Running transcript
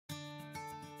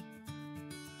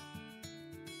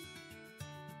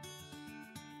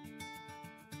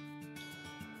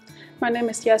My name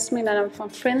is Jasmin and I'm from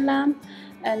Finland.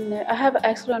 And I have an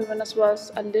accident when I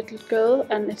was a little girl,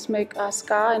 and it's make a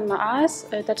scar in my eyes.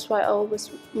 That's why I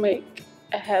always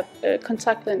have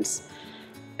contact lens.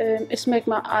 It's make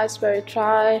my eyes very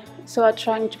dry, so I'm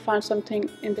trying to find something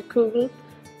in the Google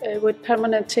with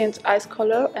permanent change eyes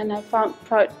color, and I found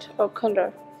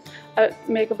brightocular. I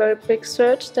make a very big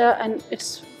search there, and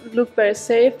it's looked very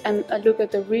safe. And I look at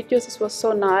the videos; it was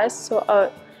so nice. So I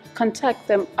contact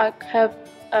them. I have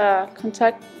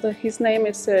his name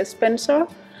is Spencer.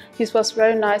 He was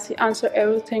very nice. He answered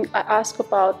everything I asked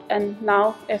about, and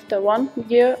now after 1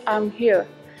 year I'm here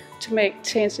to make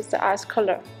changes the eyes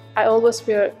color. I always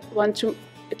want to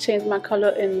change my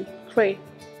color in gray.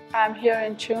 I'm here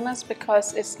in Tunis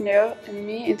because it's near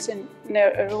me. It's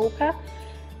near Europa.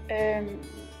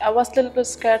 I was a little bit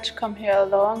scared to come here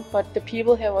alone, but the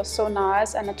people here were so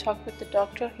nice, and I talked with the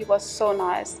doctor. He was so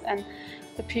nice, and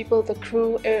the people, the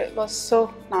crew, it was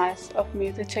so nice of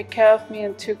me. They take care of me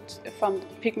and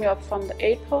picked me up from the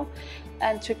airport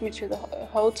and took me to the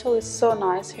hotel. It's so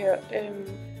nice here.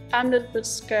 I'm a little bit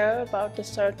scared about the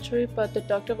surgery, but the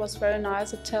doctor was very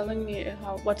nice at telling me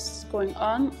what's going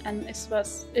on, and it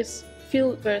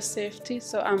feels very safety.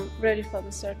 So I'm ready for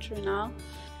the surgery now.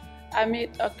 I met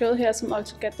a girl here who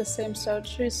also get the same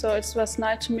surgery, so it was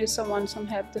nice to meet someone who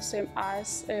have the same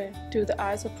eyes, do the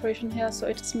eyes operation here. So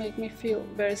it just made me feel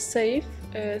very safe.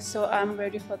 So I'm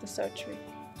ready for the surgery.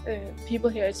 People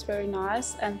here is very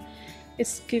nice, and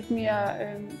it's give me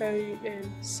a very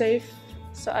safe.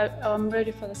 So I'm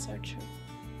ready for the surgery.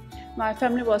 My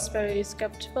family was very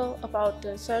skeptical about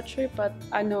the surgery, but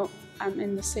I know I'm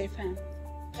in the safe hand.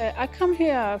 I come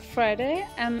here Friday,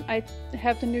 and I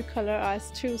have the new color eyes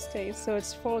Tuesday, so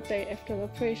it's 4 days after the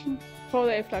operation. 4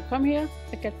 days after I come here,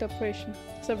 I get the operation,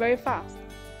 so very fast.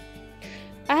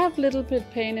 I have a little bit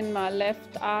pain in my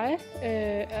left eye,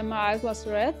 and my eye was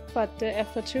red, but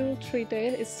after 2-3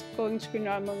 days it's going to be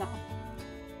normal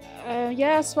now.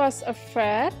 Yes, was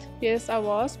afraid. Yes, I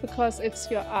was, because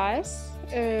it's your eyes,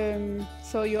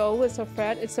 so you're always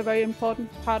afraid. It's a very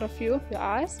important part of you, your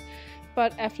eyes.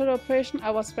 But after the operation,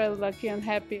 I was very lucky and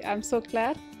happy. I'm so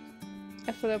glad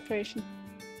after the operation.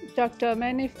 Dr.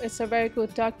 Manif is a very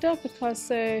good doctor because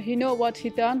he knows what he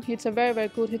done. He's a very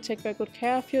good. He takes very good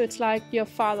care of you. It's like your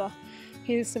father.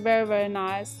 He's very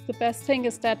nice. The best thing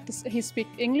is that he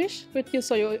speaks English with you,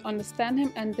 so you understand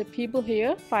him. And the people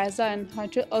here, Pfizer and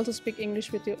Hunter, also speak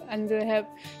English with you, and they have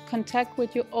contact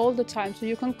with you all the time. So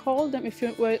you can call them if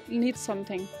you need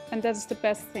something, and that's the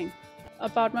best thing.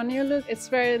 About my new look, it's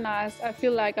very nice. I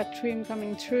feel like a dream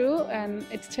coming true, and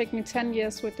it's taken me 10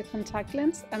 years with the contact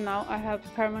lens, and now I have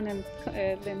permanent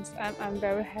lens, and I'm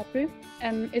very happy.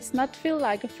 And it's not feel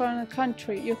like a foreign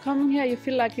country. You come here, you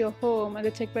feel like you're home, and they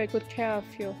take very good care of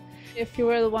you. If you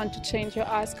really want to change your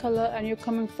eyes color and you're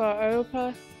coming for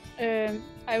Europa,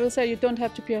 I will say you don't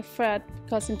have to be afraid,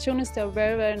 because in Tunis they're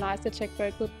very nice. They take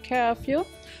very good care of you.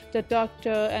 The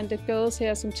doctor and the girls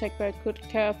here take very good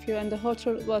care of you, and the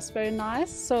hotel was very nice,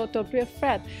 so don't be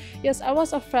afraid. Yes, I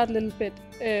was afraid a little bit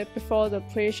before the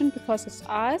operation because it's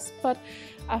eyes, but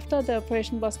after the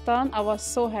operation was done, I was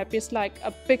so happy. It's like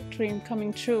a big dream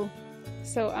coming true.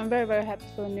 So I'm very happy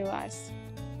for the new eyes.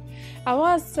 I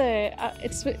was,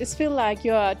 it feels like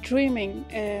you're dreaming.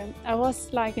 I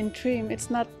was like in dream. It's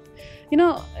not, you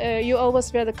know, you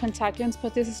always wear the contact lens,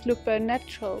 but this look very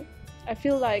natural. I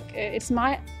feel like it's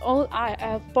my old eye.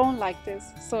 I have born like this,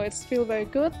 so it feels very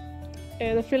good.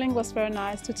 The feeling was very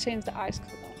nice to change the eyes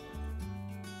color.